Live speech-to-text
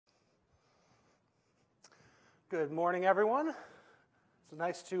Good morning, everyone. It's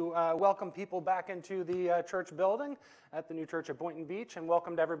nice to welcome people back into the church building at the new church at Boynton Beach, and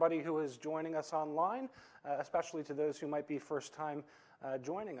welcome to everybody who is joining us online, especially to those who might be first time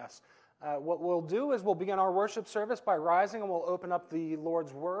joining us. What we'll do is we'll begin our worship service by rising, and we'll open up the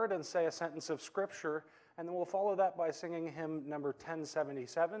Lord's Word and say a sentence of Scripture, and then we'll follow that by singing hymn number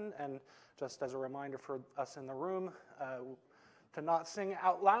 1077. And just as a reminder for us in the room, to not sing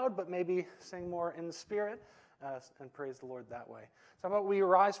out loud, but maybe sing more in spirit, and praise the Lord that way. So how about we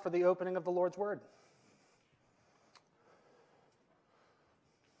rise for the opening of the Lord's Word?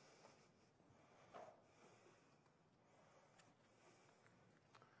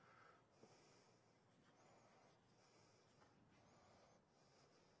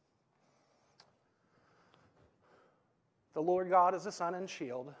 The Lord God is a sun and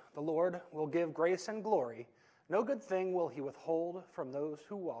shield. The Lord will give grace and glory. No good thing will he withhold from those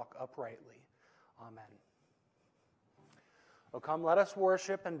who walk uprightly. Amen. O come, let us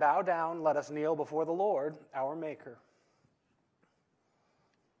worship and bow down. Let us kneel before the Lord, our Maker.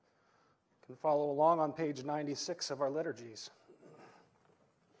 You can follow along on page 96 of our liturgies.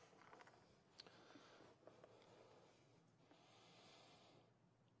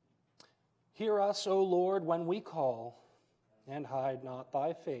 Hear us, O Lord, when we call, and hide not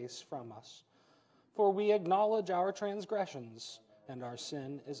thy face from us. For we acknowledge our transgressions, and our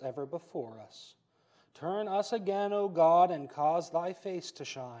sin is ever before us. Turn us again, O God, and cause thy face to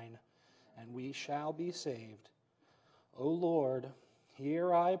shine, and we shall be saved. O Lord,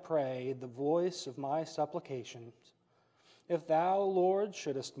 hear, I pray, the voice of my supplications. If thou, Lord,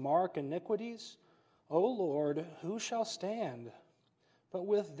 shouldest mark iniquities, O Lord, who shall stand? But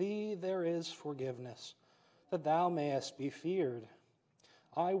with thee there is forgiveness, that thou mayest be feared.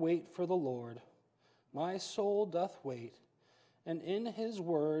 I wait for the Lord. My soul doth wait, and in his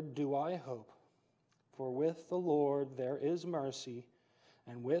word do I hope. For with the Lord there is mercy,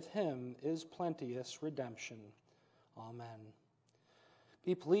 and with him is plenteous redemption. Amen.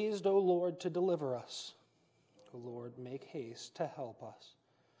 Be pleased, O Lord, to deliver us. O Lord, make haste to help us.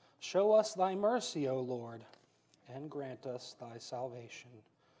 Show us thy mercy, O Lord, and grant us thy salvation.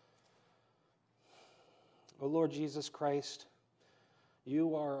 O Lord Jesus Christ,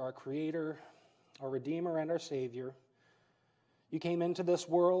 you are our Creator, our Redeemer, and our Savior. You came into this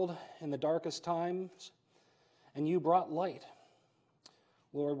world in the darkest times, and you brought light.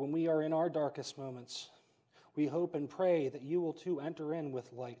 Lord, when we are in our darkest moments, we hope and pray that you will too enter in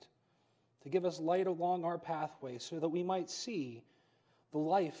with light, to give us light along our pathway so that we might see the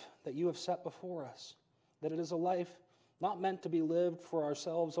life that you have set before us, that it is a life not meant to be lived for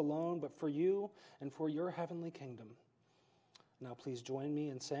ourselves alone, but for you and for your heavenly kingdom. Now please join me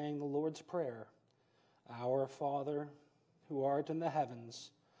in saying the Lord's Prayer. Our Father, who art in the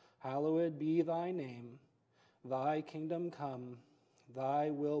heavens, hallowed be thy name. Thy kingdom come,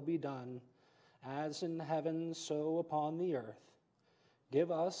 thy will be done, as in heaven, so upon the earth.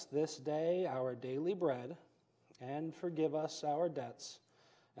 Give us this day our daily bread, and forgive us our debts,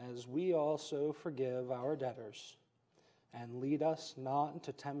 as we also forgive our debtors. And lead us not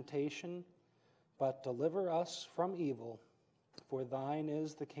into temptation, but deliver us from evil. For thine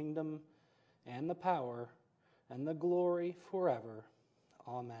is the kingdom, and the power, and the glory forever.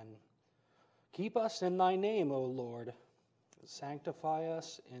 Amen. Keep us in thy name, O Lord. Sanctify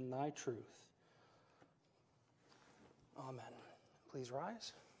us in thy truth. Amen. Please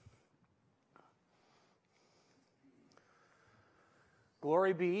rise.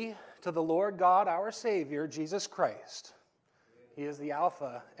 Glory be to the Lord God, our Savior, Jesus Christ. He is the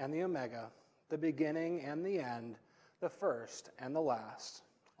Alpha and the Omega, the beginning and the end, the first and the last.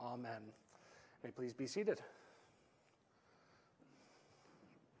 Amen. May please be seated.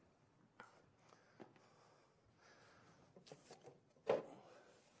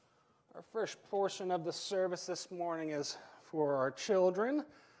 Our first portion of the service this morning is for our children,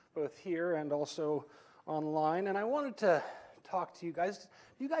 both here and also online. And I wanted to talk to you guys.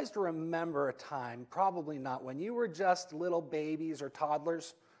 You guys remember a time, probably not, when you were just little babies or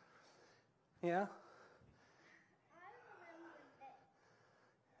toddlers? Yeah?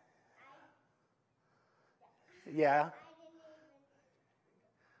 Yeah.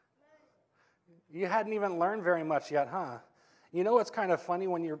 You hadn't even learned very much yet, huh? You know what's kind of funny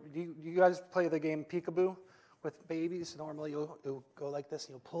when you guys play the game peekaboo with babies? Normally you'll go like this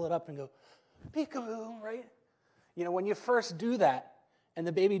and you'll pull it up and go, peekaboo, right? You know, when you first do that and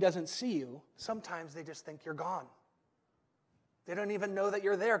the baby doesn't see you, sometimes they just think you're gone. They don't even know that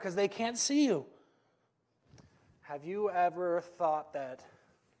you're there because they can't see you. Have you ever thought that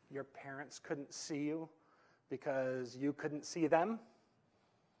your parents couldn't see you because you couldn't see them?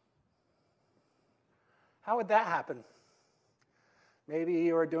 How would that happen? Maybe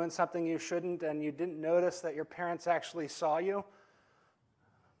you were doing something you shouldn't and you didn't notice that your parents actually saw you.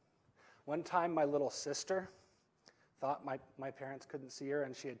 One time my little sister thought my parents couldn't see her,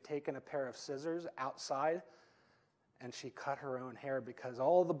 and she had taken a pair of scissors outside and she cut her own hair because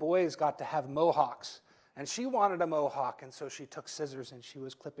all the boys got to have mohawks. And she wanted a mohawk, and so she took scissors and she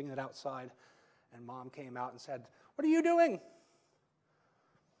was clipping it outside. And Mom came out and said, "What are you doing?"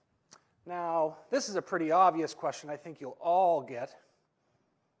 Now, this is a pretty obvious question I think you'll all get.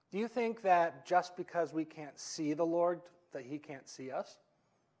 Do you think that just because we can't see the Lord, that he can't see us?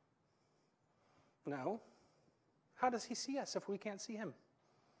 No. How does he see us if we can't see him?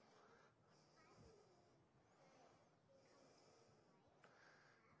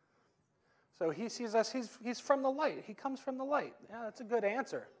 So he sees us, he's from the light. He comes from the light. Yeah, that's a good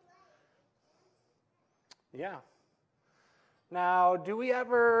answer. Yeah. Now, do we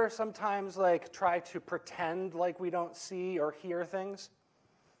ever sometimes try to pretend like we don't see or hear things?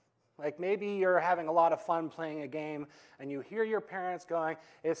 Like maybe you're having a lot of fun playing a game and you hear your parents going,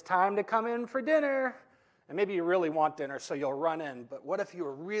 "It's time to come in for dinner." And maybe you really want dinner, so you'll run in. But what if you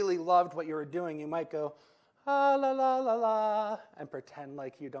really loved what you were doing? You might go, "Ah, la, la, la, la," and pretend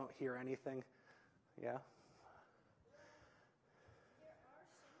like you don't hear anything. Yeah?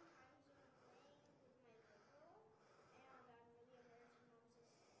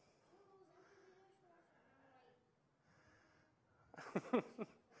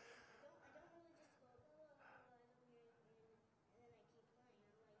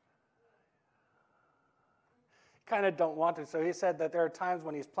 Kind of don't want to. So he said that there are times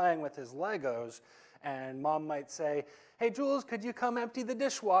when he's playing with his Legos and Mom might say, "Hey, Jules, could you come empty the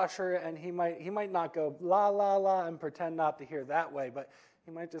dishwasher?" And he might not go la, la, la and pretend not to hear that way, but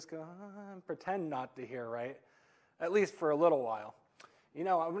he might just go and pretend not to hear, right? At least for a little while. I'm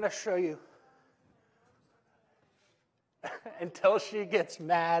going to show you until she gets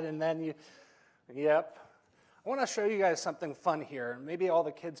mad and then yep. I want to show you guys something fun here. Maybe all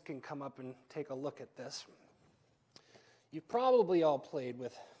the kids can come up and take a look at this. You've probably all played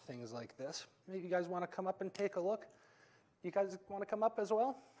with things like this. Maybe you guys want to come up and take a look? You guys want to come up as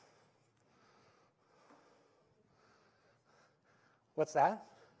well? What's that?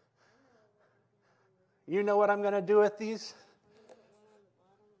 You know what I'm going to do with these?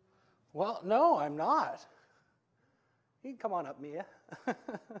 Well, no, I'm not. You can come on up, Mia.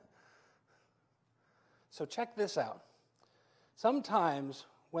 So check this out. Sometimes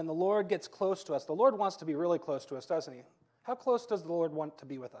when the Lord gets close to us, the Lord wants to be really close to us, doesn't he? How close does the Lord want to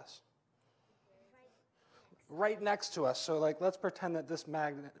be with us? Right next to us. So let's pretend that this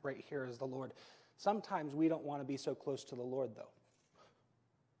magnet right here is the Lord. Sometimes we don't want to be so close to the Lord, though.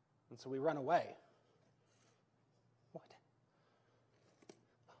 And so we run away. What?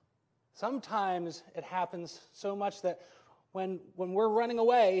 Sometimes it happens so much that when we're running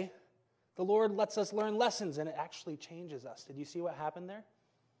away, the Lord lets us learn lessons, and it actually changes us. Did you see what happened there?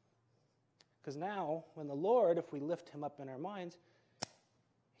 Because now, when the Lord, if we lift him up in our minds,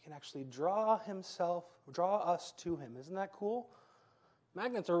 he can actually draw us to him. Isn't that cool?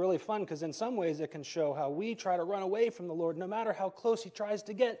 Magnets are really fun because in some ways it can show how we try to run away from the Lord no matter how close he tries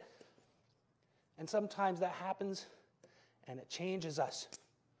to get. And sometimes that happens and it changes us.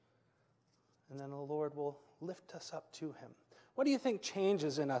 And then the Lord will lift us up to him. What do you think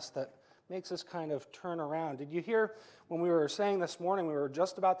changes in us that makes us kind of turn around? Did you hear when we were saying this morning, we were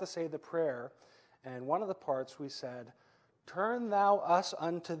just about to say the prayer, and one of the parts we said, "Turn thou us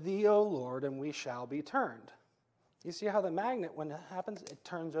unto thee, O Lord, and we shall be turned." You see how the magnet, when it happens, it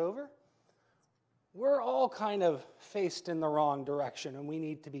turns over? We're all kind of faced in the wrong direction, and we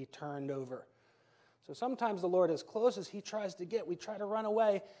need to be turned over. So sometimes the Lord, as close as he tries to get, we try to run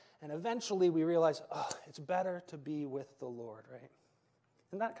away, and eventually we realize, it's better to be with the Lord, right?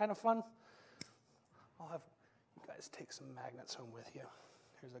 Isn't that kind of fun? I'll have you guys take some magnets home with you.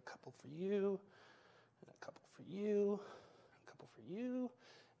 Here's a couple for you, and a couple for you, a couple for you,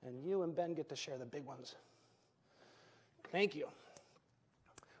 and you and Ben get to share the big ones. Thank you.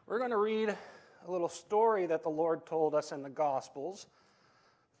 We're going to read a little story that the Lord told us in the Gospels.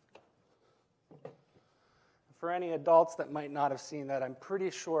 For any adults that might not have seen that, I'm pretty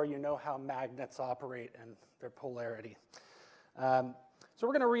sure you know how magnets operate and their polarity. So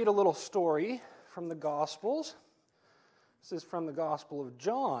we're going to read a little story from the Gospels. This is from the Gospel of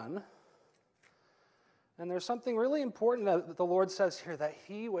John. And there's something really important that the Lord says here, that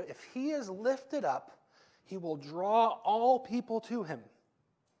if he is lifted up, he will draw all people to him.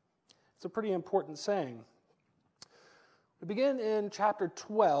 It's a pretty important saying. We begin in chapter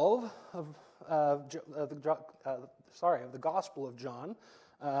 12 of the Gospel of John,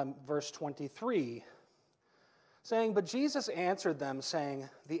 verse 23. saying, "But Jesus answered them, saying,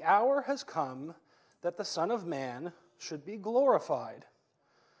 'The hour has come that the Son of Man should be glorified.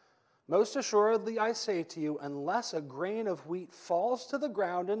 Most assuredly I say to you, unless a grain of wheat falls to the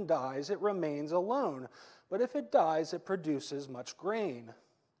ground and dies, it remains alone. But if it dies, it produces much grain.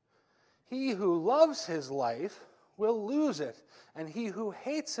 He who loves his life will lose it, and he who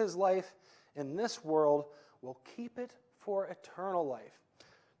hates his life in this world will keep it for eternal life.'"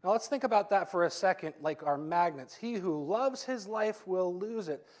 Now let's think about that for a second, like our magnets. He who loves his life will lose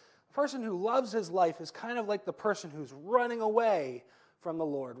it. The person who loves his life is kind of like the person who's running away from the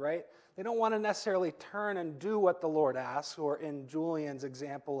Lord, right? They don't want to necessarily turn and do what the Lord asks, or in Julian's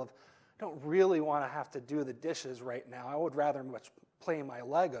example of, I don't really want to have to do the dishes right now. I would rather much play my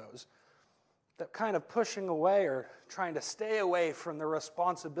Legos. That kind of pushing away or trying to stay away from the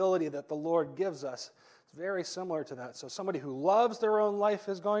responsibility that the Lord gives us. It's very similar to that. So somebody who loves their own life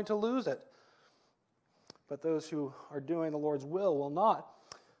is going to lose it. But those who are doing the Lord's will not.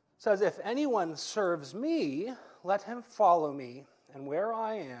 It says, "If anyone serves me, let him follow me, and where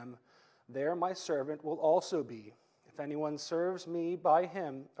I am, there my servant will also be. If anyone serves me by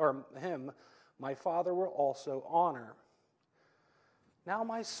him, my Father will also honor. Now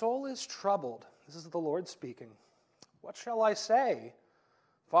my soul is troubled." This is the Lord speaking. "What shall I say?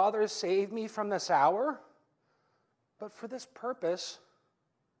 Father, save me from this hour? But for this purpose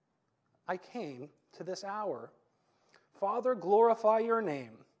I came to this hour. Father, glorify your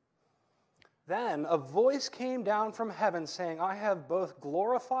name." Then a voice came down from heaven saying, "I have both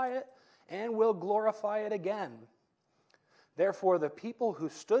glorified it and will glorify it again." Therefore the people who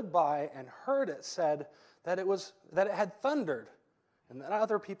stood by and heard it said that it had thundered, and then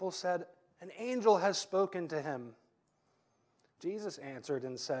other people said, "An angel has spoken to him." Jesus answered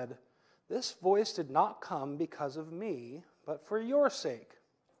and said, "This voice did not come because of me, but for your sake.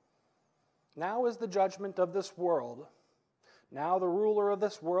 Now is the judgment of this world. Now the ruler of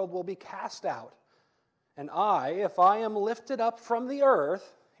this world will be cast out. And if I am lifted up from the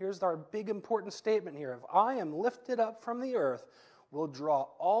earth," here's our big important statement here, "if I am lifted up from the earth, will draw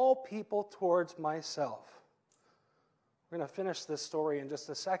all people towards myself." We're going to finish this story in just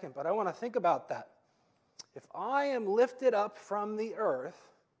a second, but I want to think about that. If I am lifted up from the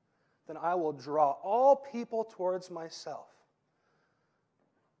earth, then I will draw all people towards myself.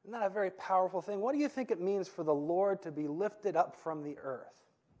 Isn't that a very powerful thing? What do you think it means for the Lord to be lifted up from the earth?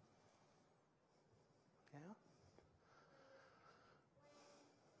 Yeah?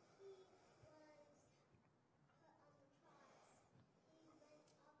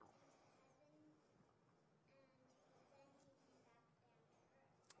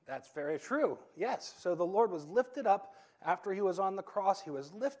 That's very true. Yes. So the Lord was lifted up after he was on the cross. He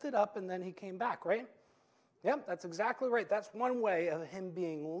was lifted up and then he came back, right? Yep, that's exactly right. That's one way of him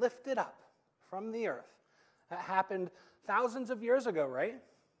being lifted up from the earth. That happened thousands of years ago, right?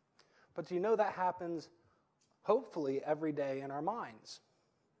 But do you know that happens hopefully every day in our minds?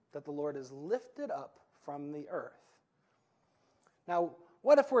 That the Lord is lifted up from the earth. Now,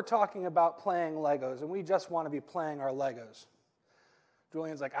 what if we're talking about playing Legos and we just want to be playing our Legos?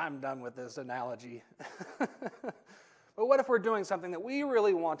 Julian's like, "I'm done with this analogy." But what if we're doing something that we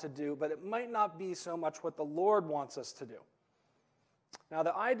really want to do, but it might not be so much what the Lord wants us to do? Now,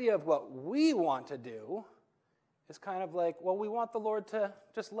 the idea of what we want to do is kind of like, well, we want the Lord to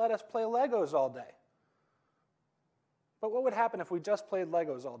just let us play Legos all day. But what would happen if we just played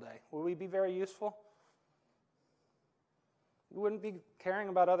Legos all day? Would we be very useful? We wouldn't be caring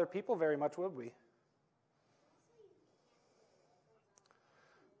about other people very much, would we?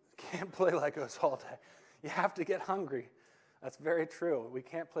 Can't play Legos all day. You have to get hungry. That's very true. We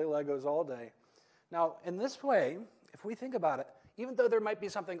can't play Legos all day. Now, in this way, if we think about it, even though there might be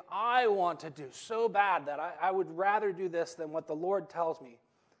something I want to do so bad that I would rather do this than what the Lord tells me,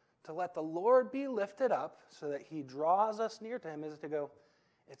 to let the Lord be lifted up so that he draws us near to him is to go,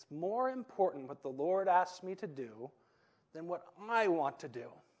 it's more important what the Lord asks me to do than what I want to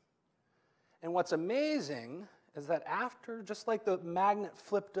do. And what's amazing is that after, just like the magnet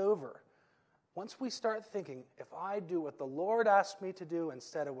flipped over, once we start thinking, if I do what the Lord asks me to do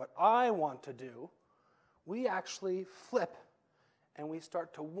instead of what I want to do, we actually flip and we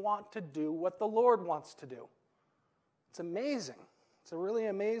start to want to do what the Lord wants to do. It's amazing. It's a really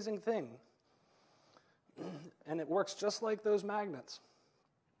amazing thing. And it works just like those magnets.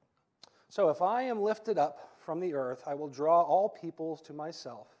 So if I am lifted up from the earth, I will draw all peoples to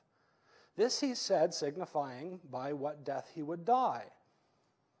myself. This he said, signifying by what death he would die.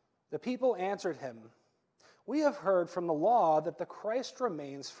 The people answered him, "We have heard from the law that the Christ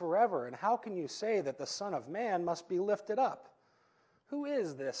remains forever, and how can you say that the Son of Man must be lifted up? Who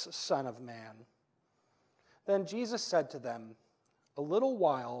is this Son of Man?" Then Jesus said to them, "A little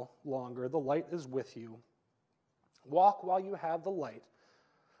while longer the light is with you. Walk while you have the light,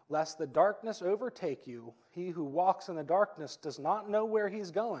 lest the darkness overtake you. He who walks in the darkness does not know where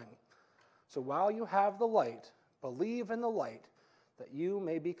he's going. So while you have the light, believe in the light, that you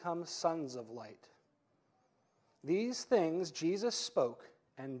may become sons of light." These things Jesus spoke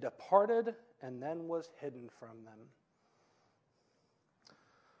and departed, and then was hidden from them.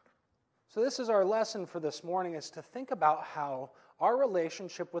 So this is our lesson for this morning, is to think about how our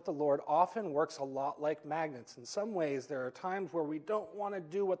relationship with the Lord often works a lot like magnets. In some ways, there are times where we don't want to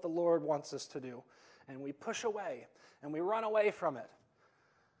do what the Lord wants us to do, and we push away, and we run away from it.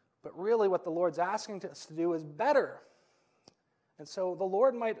 But really what the Lord's asking us to do is better. And so the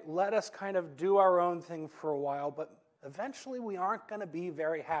Lord might let us kind of do our own thing for a while, but eventually we aren't going to be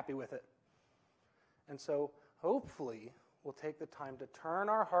very happy with it. And so hopefully we'll take the time to turn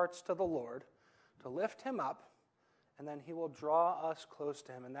our hearts to the Lord, to lift him up, and then he will draw us close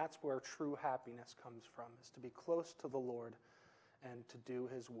to him. And that's where true happiness comes from, is to be close to the Lord and to do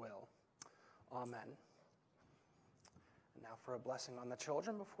his will. Amen. And now for a blessing on the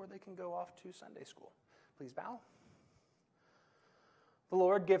children before they can go off to Sunday school. Please bow. The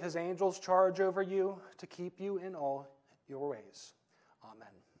Lord give his angels charge over you to keep you in all your ways. Amen.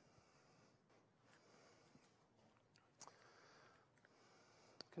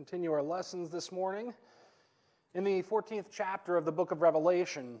 Continue our lessons this morning in the 14th chapter of the book of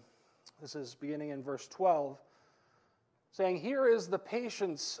Revelation. This is beginning in verse 12, saying, "Here is the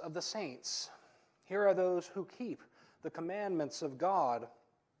patience of the saints. Here are those who keep the commandments of God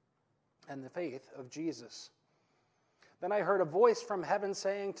and the faith of Jesus." Then I heard a voice from heaven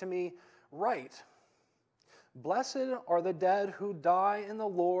saying to me, "Write, blessed are the dead who die in the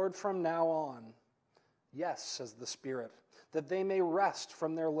Lord from now on. Yes, says the Spirit, that they may rest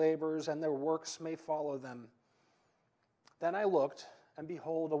from their labors and their works may follow them." Then I looked, and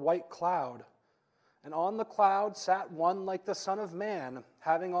behold, a white cloud. And on the cloud sat one like the Son of Man,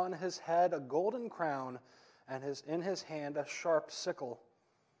 having on his head a golden crown, and in his hand a sharp sickle.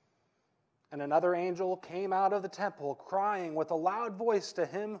 And another angel came out of the temple, crying with a loud voice to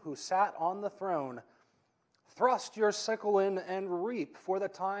him who sat on the throne, "Thrust your sickle in and reap, for the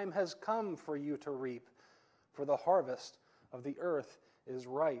time has come for you to reap, for the harvest of the earth is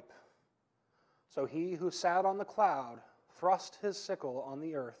ripe." So he who sat on the cloud thrust his sickle on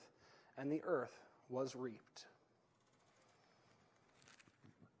the earth, and the earth was reaped.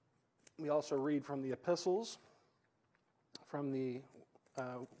 We also read from the epistles, from the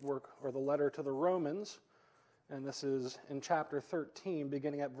work or the letter to the Romans, and this is in chapter 13,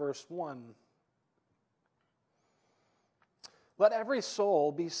 beginning at verse 1. "Let every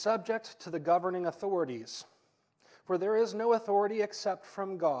soul be subject to the governing authorities, for there is no authority except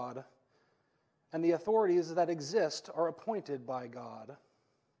from God, and the authorities that exist are appointed by God."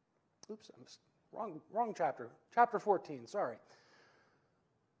 Oops, wrong chapter. Chapter 14, sorry.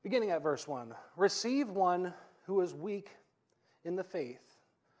 Beginning at verse 1. "Receive one who is weak in the faith,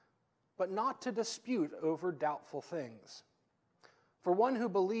 but not to dispute over doubtful things. For one who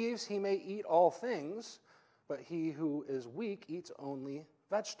believes he may eat all things, but he who is weak eats only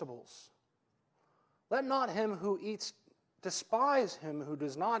vegetables. Let not him who eats despise him who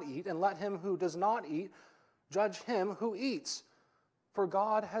does not eat, and let him who does not eat judge him who eats, for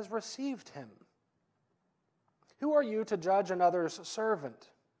God has received him. Who are you to judge another's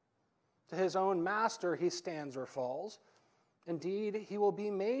servant? To his own master he stands or falls. Indeed, he will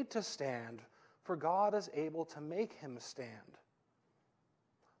be made to stand, for God is able to make him stand.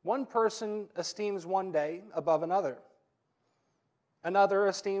 One person esteems one day above another. Another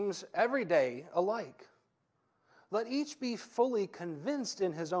esteems every day alike. Let each be fully convinced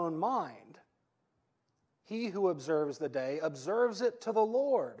in his own mind. He who observes the day observes it to the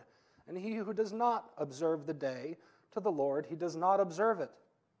Lord, and he who does not observe the day to the Lord, he does not observe it.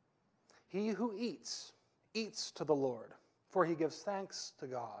 He who eats, eats to the Lord, for he gives thanks to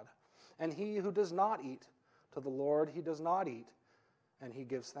God. And he who does not eat to the Lord, he does not eat, and he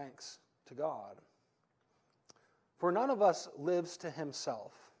gives thanks to God. For none of us lives to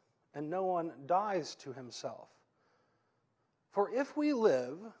himself, and no one dies to himself. For if we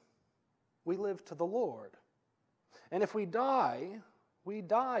live to the Lord. And if we die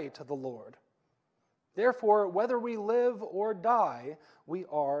to the Lord. Therefore, whether we live or die, we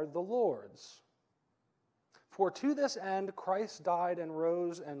are the Lord's. For to this end Christ died and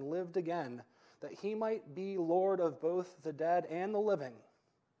rose and lived again, that he might be Lord of both the dead and the living.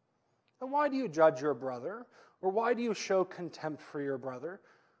 And why do you judge your brother? Or why do you show contempt for your brother?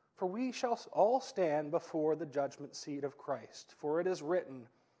 For we shall all stand before the judgment seat of Christ. For it is written,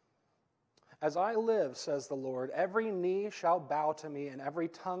 As I live, says the Lord, every knee shall bow to me, and every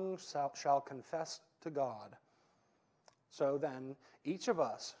tongue shall confess to God. So then, each of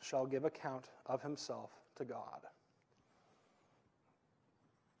us shall give account of himself to God.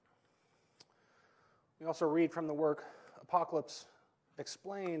 We also read from the work Apocalypse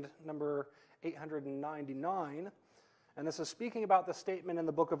Explained, number 899, and this is speaking about the statement in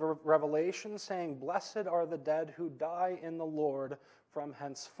the book of Revelation saying, "Blessed are the dead who die in the Lord from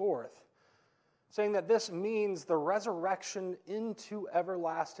henceforth," saying that this means the resurrection into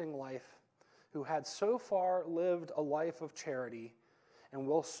everlasting life, who had so far lived a life of charity and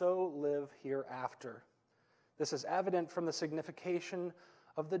will so live hereafter. This is evident from the signification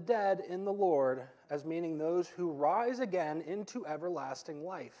of the dead in the Lord as meaning those who rise again into everlasting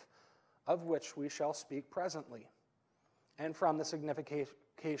life, of which we shall speak presently, and from the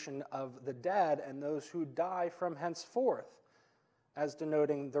signification of the dead and those who die from henceforth, as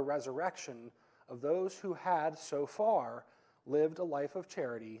denoting the resurrection of those who had so far lived a life of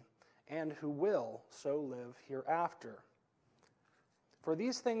charity and who will so live hereafter. For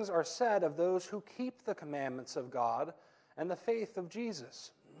these things are said of those who keep the commandments of God and the faith of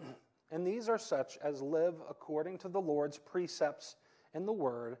Jesus. And these are such as live according to the Lord's precepts in the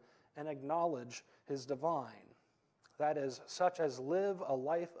word and acknowledge his divine. That is, such as live a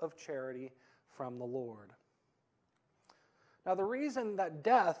life of charity from the Lord. Now, the reason that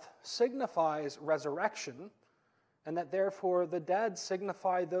death signifies resurrection, and that therefore the dead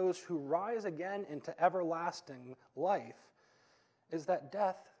signify those who rise again into everlasting life, is that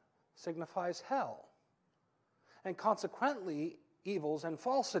death signifies hell, and consequently evils and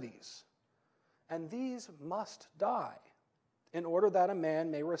falsities. And these must die in order that a man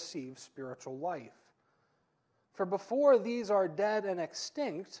may receive spiritual life. For before these are dead and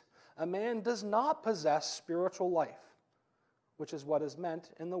extinct, a man does not possess spiritual life, which is what is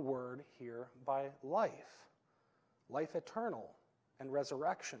meant in the word here by life, life eternal and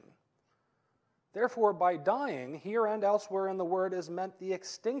resurrection. Therefore, by dying, here and elsewhere in the word is meant the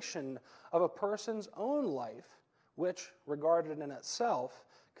extinction of a person's own life, which, regarded in itself,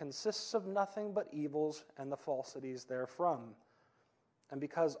 consists of nothing but evils and the falsities therefrom. And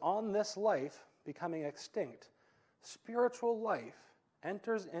because on this life becoming extinct, spiritual life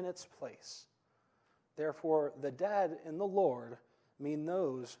enters in its place. Therefore, the dead in the Lord mean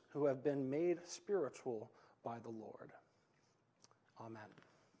those who have been made spiritual by the Lord. Amen.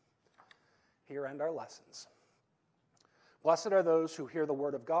 Here end our lessons. Blessed are those who hear the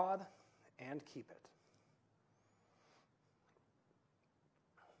word of God and keep it.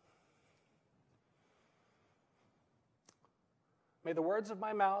 May the words of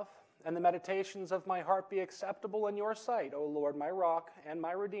my mouth and the meditations of my heart be acceptable in your sight, O Lord, my rock and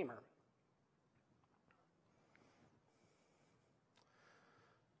my redeemer.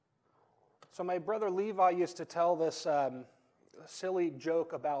 So my brother Levi used to tell this silly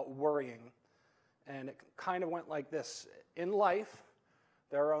joke about worrying, and it kind of went like this. In life,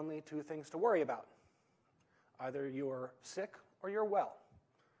 there are only two things to worry about. Either you're sick or you're well.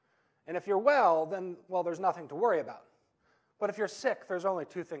 And if you're well, then, there's nothing to worry about. But if you're sick, there's only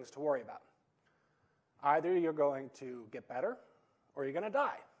two things to worry about. Either you're going to get better or you're going to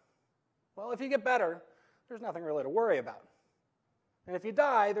die. Well, if you get better, there's nothing really to worry about. And if you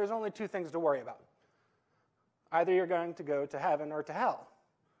die, there's only two things to worry about. Either you're going to go to heaven or to hell.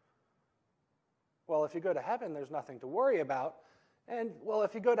 Well, if you go to heaven, there's nothing to worry about. And,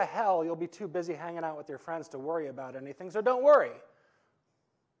 if you go to hell, you'll be too busy hanging out with your friends to worry about anything, so don't worry.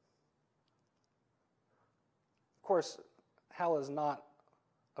 Of course, hell is not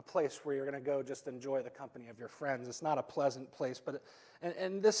a place where you're going to go just enjoy the company of your friends. It's not a pleasant place.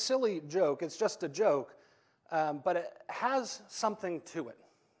 And this silly joke, it's just a joke, but it has something to it.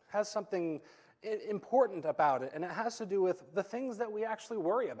 It has something important about it, and it has to do with the things that we actually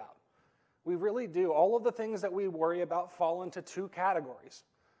worry about. We really do. All of the things that we worry about fall into two categories: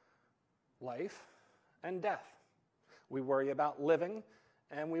 life and death. We worry about living,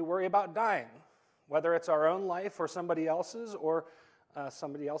 and we worry about dying, whether it's our own life or somebody else's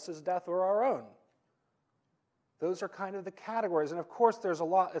death or our own. Those are kind of the categories. And of course, it's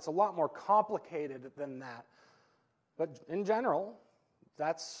a lot more complicated than that. But in general,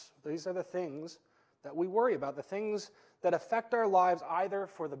 these are the things that we worry about, the things that affect our lives either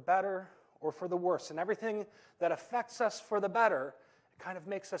for the better or for the worse. And everything that affects us for the better, it kind of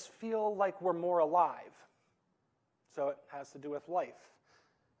makes us feel like we're more alive. So it has to do with life.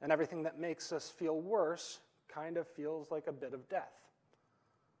 And everything that makes us feel worse kind of feels like a bit of death.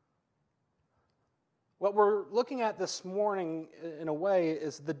 What we're looking at this morning, in a way,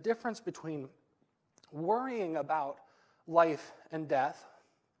 is the difference between worrying about life and death,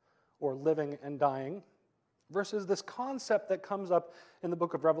 or living and dying, versus this concept that comes up in the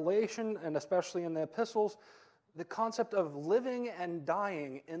book of Revelation and especially in the epistles, the concept of living and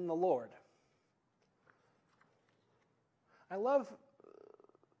dying in the Lord. I love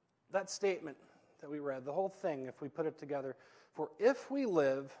that statement that we read, the whole thing, if we put it together. For if we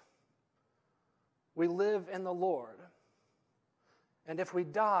live in the Lord. And if we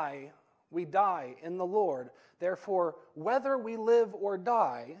die in the Lord. Therefore, whether we live or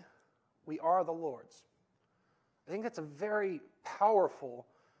die, we are the Lord's. I think it's a very powerful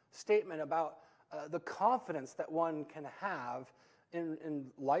statement about the confidence that one can have in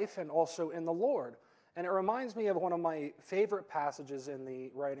life and also in the Lord. And it reminds me of one of my favorite passages in the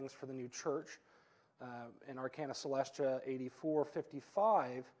writings for the new church, in Arcana Celestia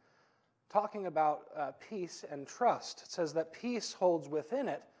 84:55, talking about peace and trust. It says that peace holds within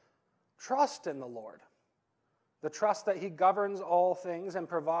it trust in the Lord. The trust that he governs all things and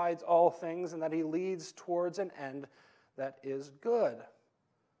provides all things, and that he leads towards an end that is good.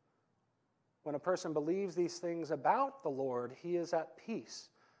 When a person believes these things about the Lord, he is at peace,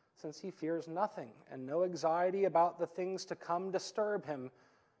 since he fears nothing, and no anxiety about the things to come disturb him.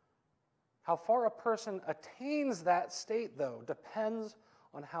 How far a person attains that state, though, depends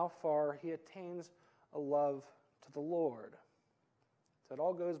on how far he attains a love to the Lord. So it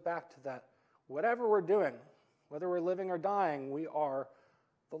all goes back to that. Whatever we're doing, whether we're living or dying, we are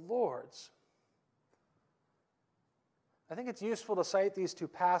the Lord's. I think it's useful to cite these two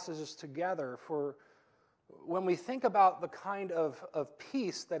passages together for when we think about the kind of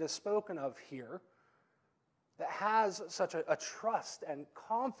peace that is spoken of here, that has such a trust and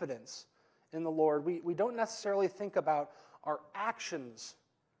confidence in the Lord. We don't necessarily think about our actions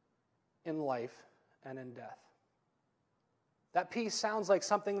in life and in death. That peace sounds like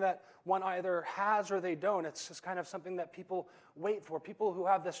something that one either has or they don't. It's just kind of something that people wait for. People who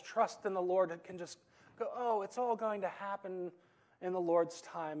have this trust in the Lord can just go, oh, it's all going to happen in the Lord's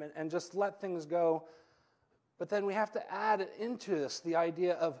time, and just let things go. But then we have to add into this the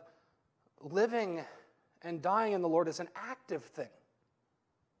idea of living and dying in the Lord as an active thing.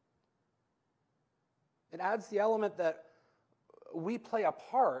 It adds the element that we play a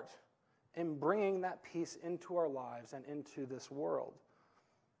part in bringing that peace into our lives and into this world.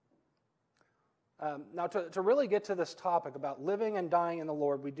 Now, to really get to this topic about living and dying in the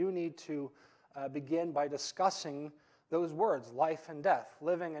Lord, we do need to begin by discussing those words, life and death,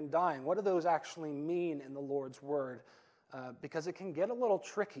 living and dying. What do those actually mean in the Lord's Word? Because it can get a little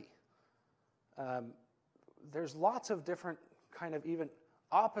tricky. There's lots of different kind of even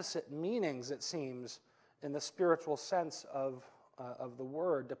opposite meanings, it seems, in the spiritual sense of the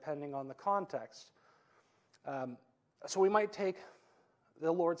word, depending on the context. So we might take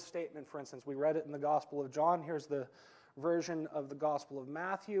the Lord's statement, for instance. We read it in the Gospel of John. Here's the version of the Gospel of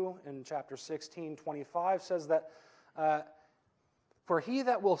Matthew in chapter 16:25 says that, for he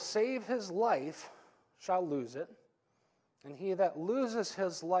that will save his life shall lose it, and he that loses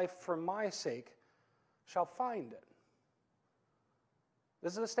his life for my sake shall find it.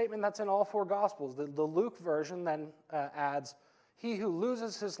 This is a statement that's in all four Gospels. The Luke version then adds, he who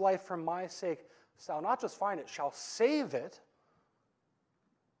loses his life for my sake shall not just find it, shall save it.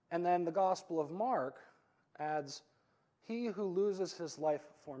 And then the Gospel of Mark adds, he who loses his life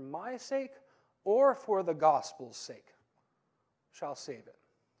for my sake or for the gospel's sake shall save it.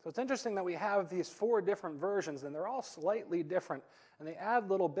 So it's interesting that we have these four different versions, and they're all slightly different, and they add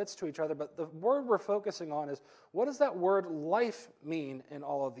little bits to each other, but the word we're focusing on is, what does that word life mean in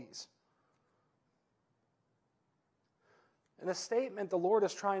all of these? In this statement, the Lord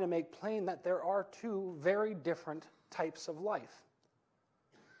is trying to make plain that there are two very different types of life.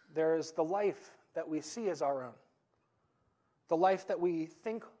 There is the life that we see as our own, the life that we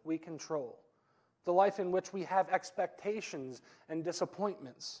think we control, the life in which we have expectations and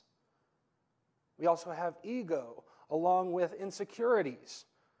disappointments. We also have ego along with insecurities.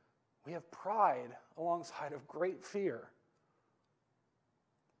 We have pride alongside of great fear.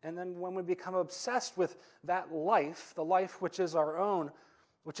 And then when we become obsessed with that life, the life which is our own,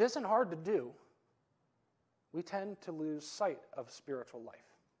 which isn't hard to do, we tend to lose sight of spiritual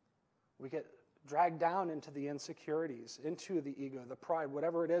life. We get dragged down into the insecurities, into the ego, the pride,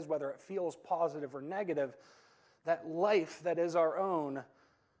 whatever it is, whether it feels positive or negative. That life that is our own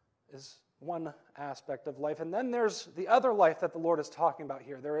is one aspect of life. And then there's the other life that the Lord is talking about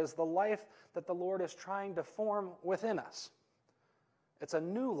here. There is the life that the Lord is trying to form within us. It's a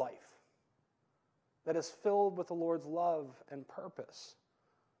new life that is filled with the Lord's love and purpose.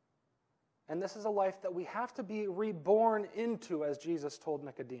 And this is a life that we have to be reborn into, as Jesus told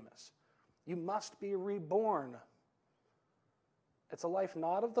Nicodemus. You must be reborn. It's a life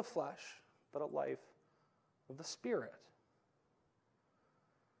not of the flesh, but a life of the Spirit.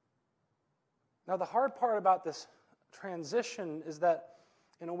 Now, the hard part about this transition is that,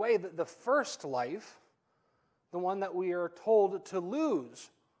 in a way, the first life, the one that we are told to lose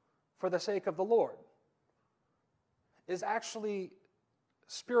for the sake of the Lord, is actually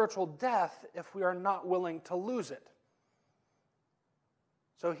spiritual death if we are not willing to lose it.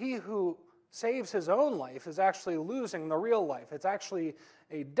 So he who saves his own life is actually losing the real life. It's actually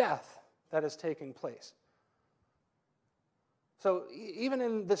a death that is taking place. So even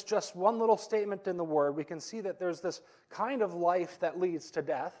in this just one little statement in the Word, we can see that there's this kind of life that leads to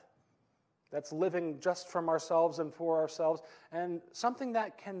death, that's living just from ourselves and for ourselves, and something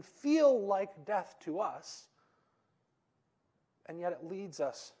that can feel like death to us, and yet it leads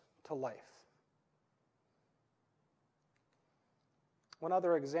us to life. One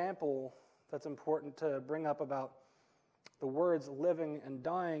other example that's important to bring up about the words living and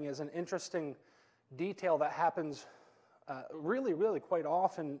dying is an interesting detail that happens really quite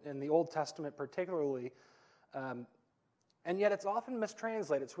often in the Old Testament particularly, and yet it's often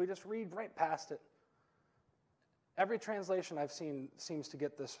mistranslated, so we just read right past it. Every translation I've seen seems to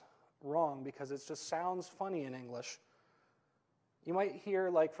get this wrong because it just sounds funny in English. You might hear,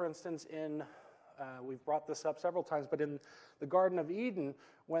 like, for instance, we've brought this up several times, but in the Garden of Eden,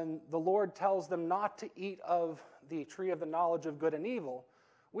 when the Lord tells them not to eat of the tree of the knowledge of good and evil,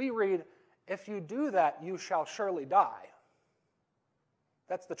 we read, "If you do that, you shall surely die."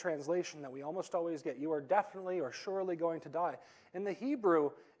 That's the translation that we almost always get. You are definitely or surely going to die. In the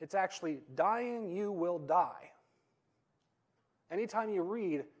Hebrew, it's actually dying, you will die. Anytime you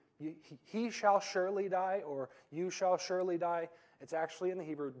read, he shall surely die or you shall surely die, it's actually in the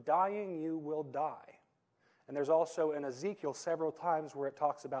Hebrew, dying, you will die. And there's also in Ezekiel several times where it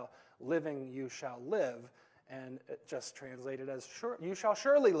talks about living, you shall live, and it just translated as you shall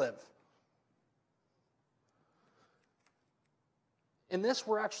surely live. In this,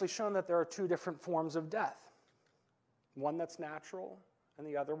 we're actually shown that there are two different forms of death. One that's natural and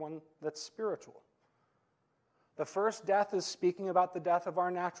the other one that's spiritual. The first death is speaking about the death of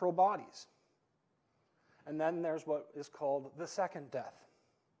our natural bodies. And then there's what is called the second death.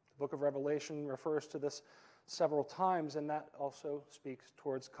 The book of Revelation refers to this several times, and that also speaks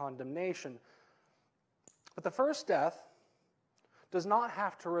towards condemnation. But the first death does not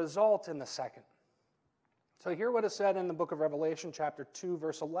have to result in the second. So hear what is said in the book of Revelation, chapter 2,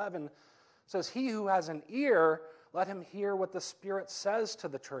 verse 11. It says, "He who has an ear, let him hear what the Spirit says to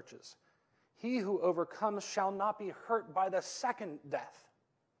the churches. He who overcomes shall not be hurt by the second death."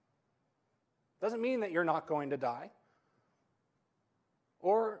 Doesn't mean that you're not going to die.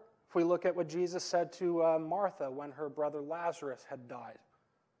 Or if we look at what Jesus said to Martha when her brother Lazarus had died.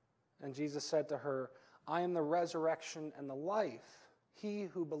 And Jesus said to her, "I am the resurrection and the life. He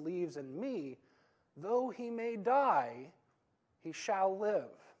who believes in me, though he may die, he shall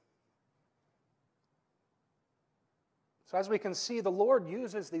live." So as we can see, the Lord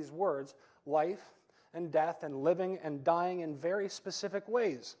uses these words, life and death and living and dying, in very specific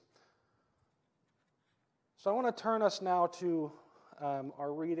ways. So I want to turn us now to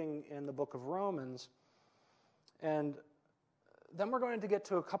our reading in the book of Romans. And then we're going to get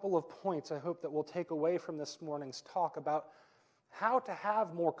to a couple of points I hope that we'll take away from this morning's talk about how to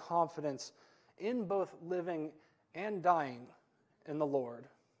have more confidence in both living and dying in the Lord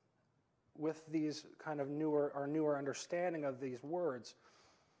with these kind of newer understanding of these words.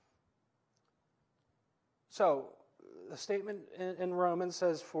 So, the statement in Romans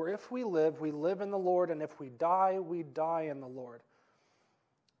says, "For if we live in the Lord, and if we die in the Lord."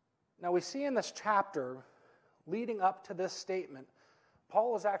 Now we see in this chapter, leading up to this statement,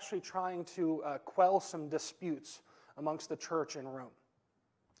 Paul is actually trying to quell some disputes amongst the church in Rome.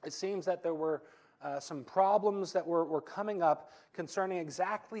 It seems that there were some problems that were coming up concerning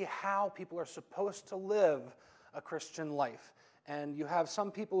exactly how people are supposed to live a Christian life. And you have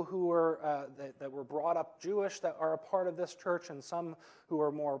some people who were that were brought up Jewish that are a part of this church, and some who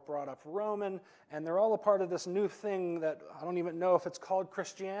are more brought up Roman, and they're all a part of this new thing that I don't even know if it's called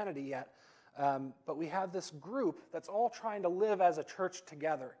Christianity yet. But we have this group that's all trying to live as a church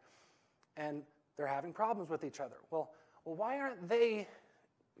together, and they're having problems with each other. Well, why aren't they,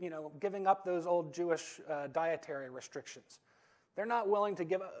 giving up those old Jewish dietary restrictions? They're not willing to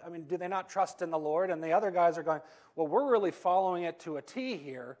give up. I mean, do they not trust in the Lord? And the other guys are going, well, we're really following it to a T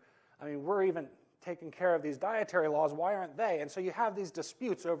here. I mean, we're even taking care of these dietary laws. Why aren't they? And so you have these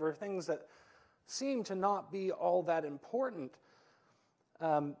disputes over things that seem to not be all that important.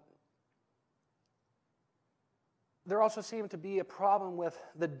 There also seemed to be a problem with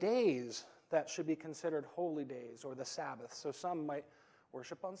the days that should be considered holy days or the Sabbath. So some might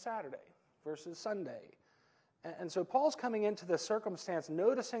worship on Saturday versus Sunday. And so Paul's coming into this circumstance,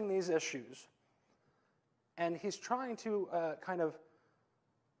 noticing these issues, and he's trying to kind of,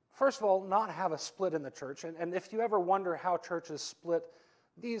 first of all, not have a split in the church. And if you ever wonder how churches split,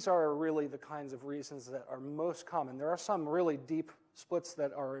 these are really the kinds of reasons that are most common. There are some really deep splits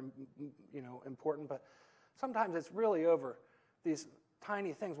that are, important, but sometimes it's really over these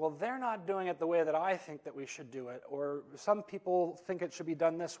tiny things. Well, they're not doing it the way that I think that we should do it, or some people think it should be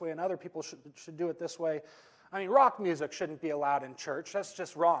done this way and other people should do it this way. I mean, rock music shouldn't be allowed in church. That's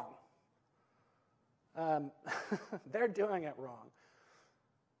just wrong. They're doing it wrong.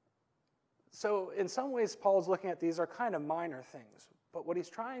 So in some ways, Paul's looking at these are kind of minor things. But what he's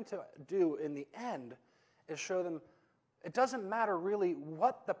trying to do in the end is show them it doesn't matter really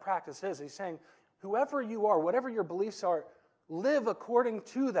what the practice is. He's saying, whoever you are, whatever your beliefs are, live according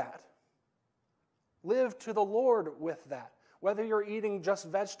to that. Live to the Lord with that. Whether you're eating just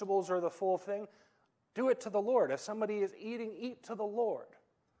vegetables or the full thing, do it to the Lord. If somebody is eating, eat to the Lord.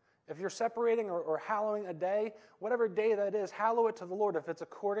 If you're separating or hallowing a day, whatever day that is, hallow it to the Lord. If it's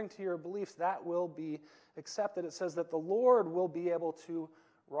according to your beliefs, that will be accepted. It says that the Lord will be able to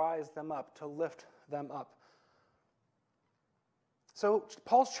rise them up, to lift them up. So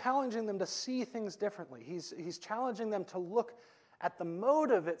Paul's challenging them to see things differently. He's challenging them to look at the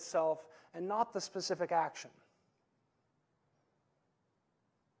motive itself and not the specific action.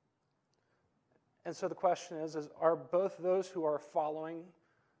 And so the question is are both those who are following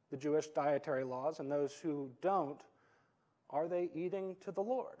the Jewish dietary laws and those who don't, are they eating to the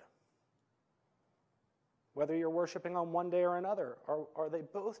Lord? Whether you're worshiping on one day or another, are they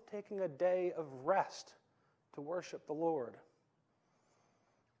both taking a day of rest to worship the Lord?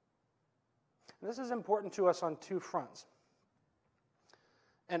 And this is important to us on two fronts.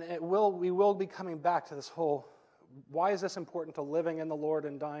 And we will be coming back to this whole, why is this important to living in the Lord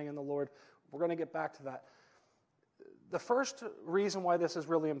and dying in the Lord? We're going to get back to that. The first reason why this is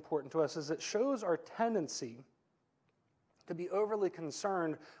really important to us is it shows our tendency to be overly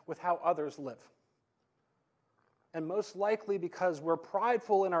concerned with how others live. And most likely because we're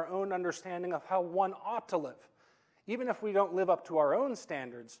prideful in our own understanding of how one ought to live. Even if we don't live up to our own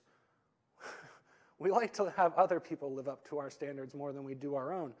standards, we like to have other people live up to our standards more than we do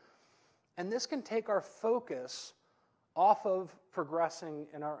our own. And this can take our focus off of progressing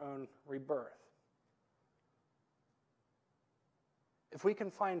in our own rebirth. If we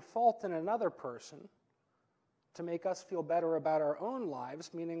can find fault in another person to make us feel better about our own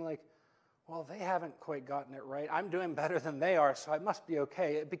lives, meaning like, well, they haven't quite gotten it right. I'm doing better than they are, so I must be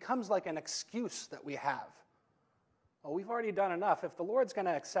okay. It becomes like an excuse that we have. Well, we've already done enough. If the Lord's going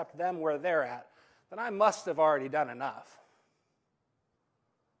to accept them where they're at, then I must have already done enough.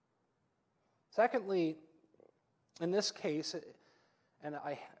 Secondly, in this case, and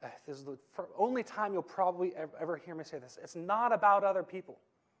this is the only time you'll probably ever hear me say this, it's not about other people.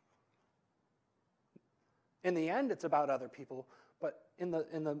 In the end, it's about other people, but in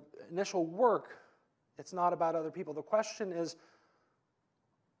the initial work, it's not about other people. The question is,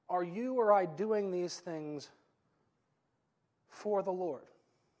 are you or I doing these things for the Lord?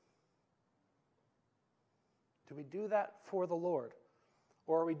 Do we do that for the Lord?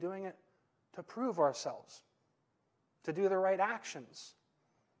 Or are we doing it to prove ourselves? To do the right actions?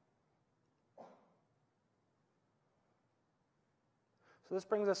 So this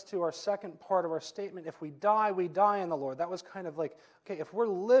brings us to our second part of our statement. If we die in the Lord. That was kind of like, okay, if we're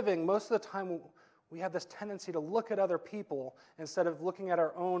living, most of the time we have this tendency to look at other people instead of looking at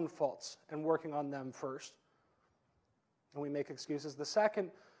our own faults and working on them first. And we make excuses. The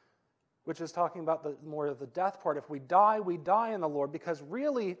second, which is talking about more of the death part, if we die in the Lord, because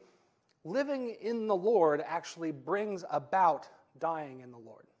really living in the Lord actually brings about dying in the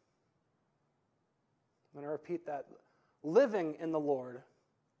Lord. I'm going to repeat that. Living in the Lord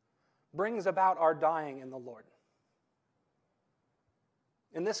brings about our dying in the Lord.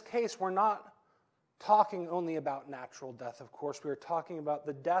 In this case, we're not talking only about natural death, of course. We are talking about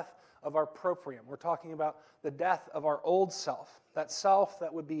the death of our proprium. We're talking about the death of our old self, that self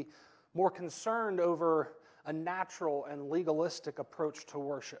that would be more concerned over a natural and legalistic approach to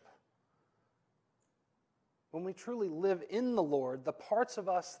worship. When we truly live in the Lord, the parts of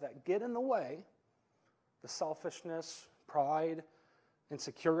us that get in the way, the selfishness, pride,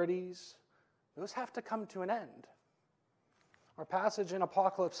 insecurities, those have to come to an end. Our passage in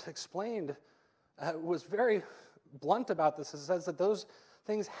Apocalypse explained was very blunt about this. It says that those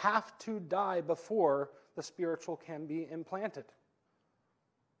things have to die before the spiritual can be implanted.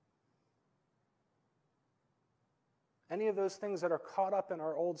 Any of those things that are caught up in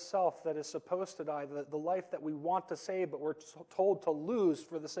our old self that is supposed to die, the life that we want to save but we're told to lose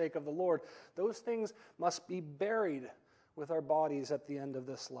for the sake of the Lord, those things must be buried with our bodies at the end of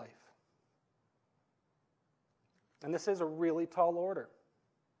this life. And this is a really tall order.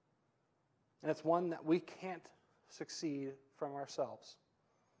 And it's one that we can't succeed from ourselves.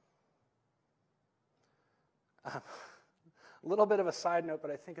 A little bit of a side note,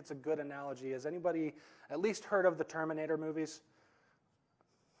 but I think it's a good analogy. Has anybody at least heard of the Terminator movies?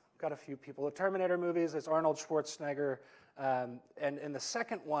 Got a few people. The Terminator movies, it's Arnold Schwarzenegger. And in the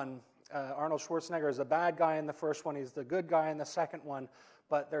second one, Arnold Schwarzenegger is the bad guy in the first one. He's the good guy in the second one.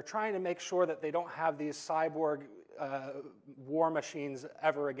 But they're trying to make sure that they don't have these cyborg war machines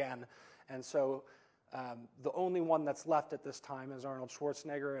ever again. And so the only one that's left at this time is Arnold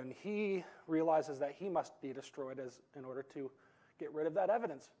Schwarzenegger, and he realizes that he must be destroyed in order to get rid of that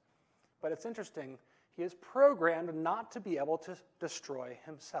evidence. But it's interesting, he is programmed not to be able to destroy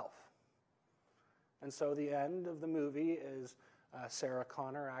himself. And so the end of the movie is Sarah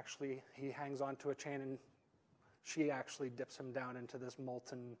Connor actually, he hangs onto a chain and she actually dips him down into this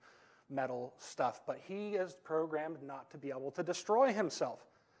molten metal stuff. But he is programmed not to be able to destroy himself.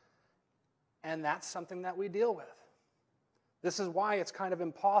 And that's something that we deal with. This is why it's kind of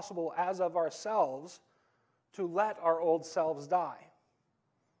impossible as of ourselves to let our old selves die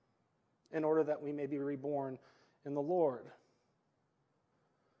in order that we may be reborn in the Lord.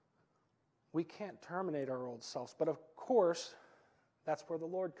 We can't terminate our old selves, but of course, that's where the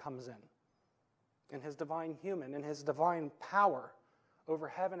Lord comes in his divine human, in his divine power over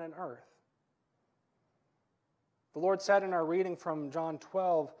heaven and earth. The Lord said in our reading from John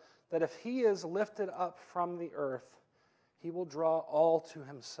 12, that if he is lifted up from the earth, he will draw all to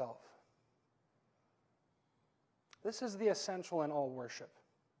himself. This is the essential in all worship.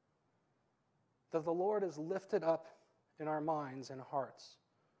 That the Lord is lifted up in our minds and hearts.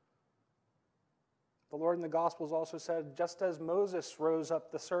 The Lord in the Gospels also said, just as Moses rose up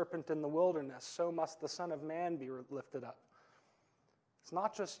the serpent in the wilderness, so must the Son of Man be lifted up. It's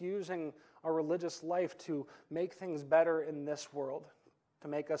not just using our religious life to make things better in this world, to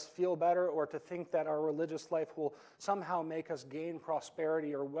make us feel better, or to think that our religious life will somehow make us gain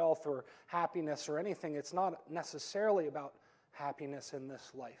prosperity or wealth or happiness or anything. It's not necessarily about happiness in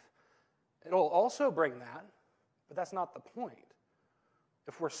this life. It'll also bring that, but that's not the point.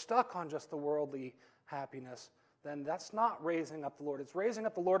 If we're stuck on just the worldly happiness, then that's not raising up the Lord. It's raising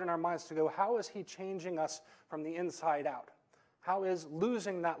up the Lord in our minds to go, how is he changing us from the inside out? How is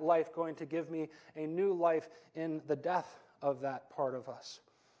losing that life going to give me a new life in the death of that part of us?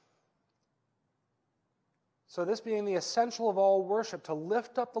 So this being the essential of all worship, to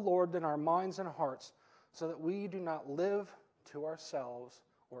lift up the Lord in our minds and hearts so that we do not live to ourselves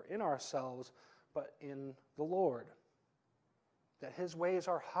or in ourselves, but in the Lord. That his ways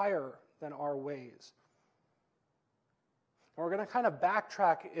are higher than our ways. And we're going to kind of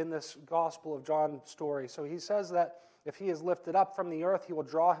backtrack in this Gospel of John story. So he says that if he is lifted up from the earth, he will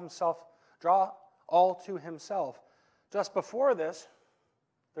draw all to himself. Just before this,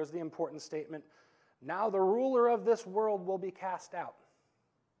 there's the important statement, now the ruler of this world will be cast out.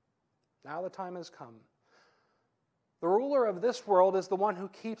 Now the time has come. The ruler of this world is the one who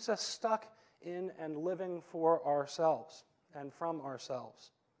keeps us stuck in and living for ourselves and from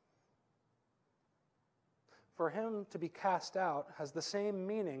ourselves. For him to be cast out has the same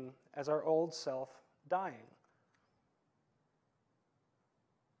meaning as our old self dying.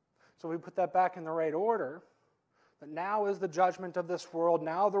 So we put that back in the right order. But now is the judgment of this world.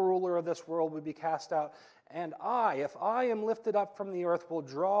 Now the ruler of this world will be cast out. And I, if I am lifted up from the earth, will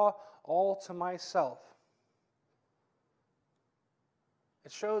draw all to myself.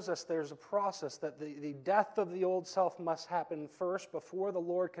 It shows us there's a process that the death of the old self must happen first before the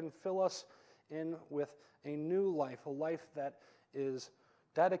Lord can fill us in with a new life, a life that is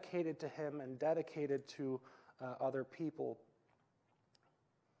dedicated to him and dedicated to other people.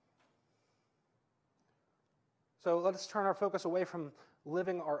 So let's turn our focus away from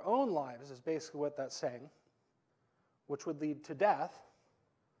living our own lives, is basically what that's saying, which would lead to death.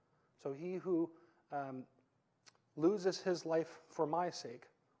 So he who loses his life for my sake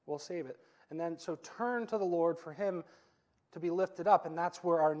will save it. And then so turn to the Lord for him to be lifted up, and that's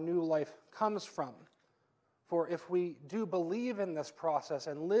where our new life comes from. For if we do believe in this process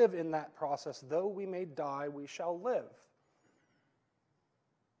and live in that process, though we may die, we shall live.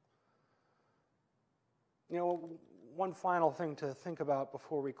 You know, one final thing to think about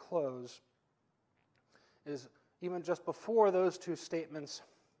before we close is even just before those two statements,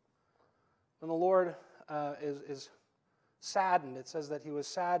 when the Lord is saddened, it says that he was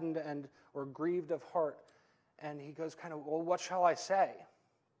saddened or grieved of heart. And he goes kind of, well, what shall I say?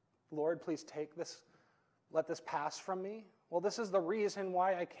 Lord, please take this, let this pass from me. Well, this is the reason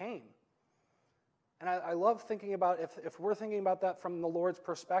why I came. And I love thinking about, if we're thinking about that from the Lord's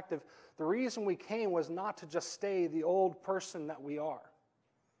perspective, the reason we came was not to just stay the old person that we are.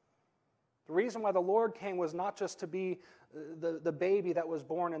 The reason why the Lord came was not just to be the baby that was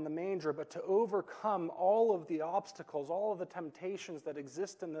born in the manger, but to overcome all of the obstacles, all of the temptations that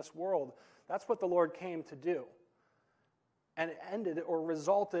exist in this world. That's what the Lord came to do. And it ended or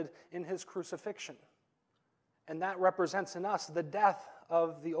resulted in his crucifixion. And that represents in us the death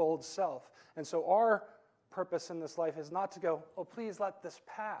of the old self. And so our purpose in this life is not to go, oh, please let this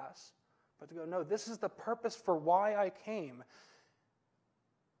pass, but to go, no, this is the purpose for why I came.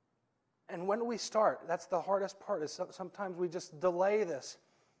 And when do we start? That's the hardest part, is sometimes we just delay this.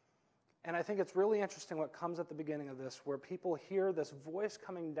 And I think it's really interesting what comes at the beginning of this, where people hear this voice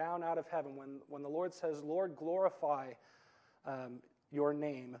coming down out of heaven when the Lord says, Lord, glorify your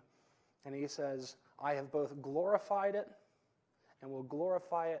name. And he says, I have both glorified it and will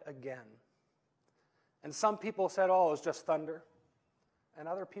glorify it again. And some people said, oh, it was just thunder. And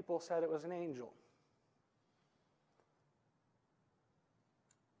other people said it was an angel.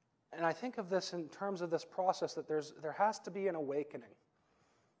 And I think of this in terms of this process, that there has to be an awakening.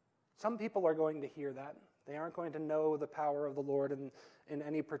 Some people are going to hear that. They aren't going to know the power of the Lord in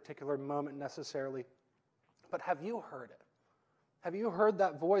any particular moment necessarily. But have you heard it? Have you heard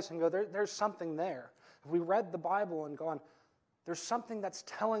that voice and go, there's something there? Have we read the Bible and gone, there's something that's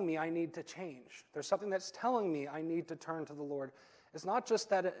telling me I need to change. There's something that's telling me I need to turn to the Lord. It's not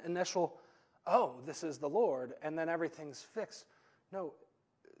just that initial, oh, this is the Lord, and then everything's fixed. No,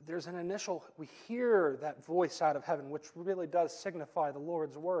 there's an initial, we hear that voice out of heaven, which really does signify the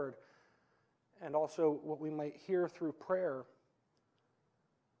Lord's word, and also what we might hear through prayer.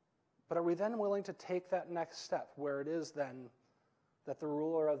 But are we then willing to take that next step, where it is then that the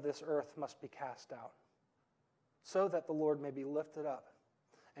ruler of this earth must be cast out, so that the Lord may be lifted up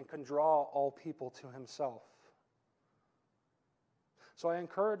and can draw all people to himself? So I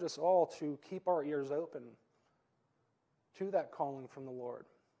encourage us all to keep our ears open to that calling from the Lord.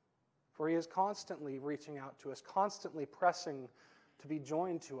 For he is constantly reaching out to us, constantly pressing to be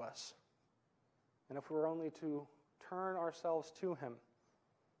joined to us. And if we're only to turn ourselves to him,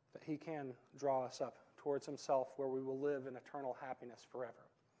 that he can draw us up towards himself, where we will live in eternal happiness forever.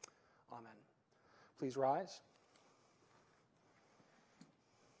 Amen. Please rise.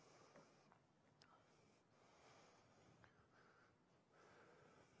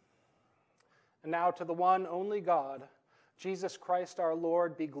 And now to the one only God, Jesus Christ our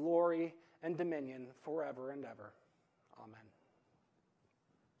Lord, be glory and dominion forever and ever. Amen.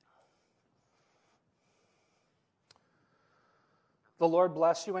 The Lord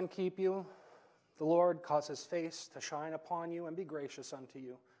bless you and keep you. The Lord cause his face to shine upon you and be gracious unto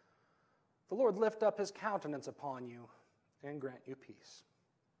you. The Lord lift up his countenance upon you and grant you peace.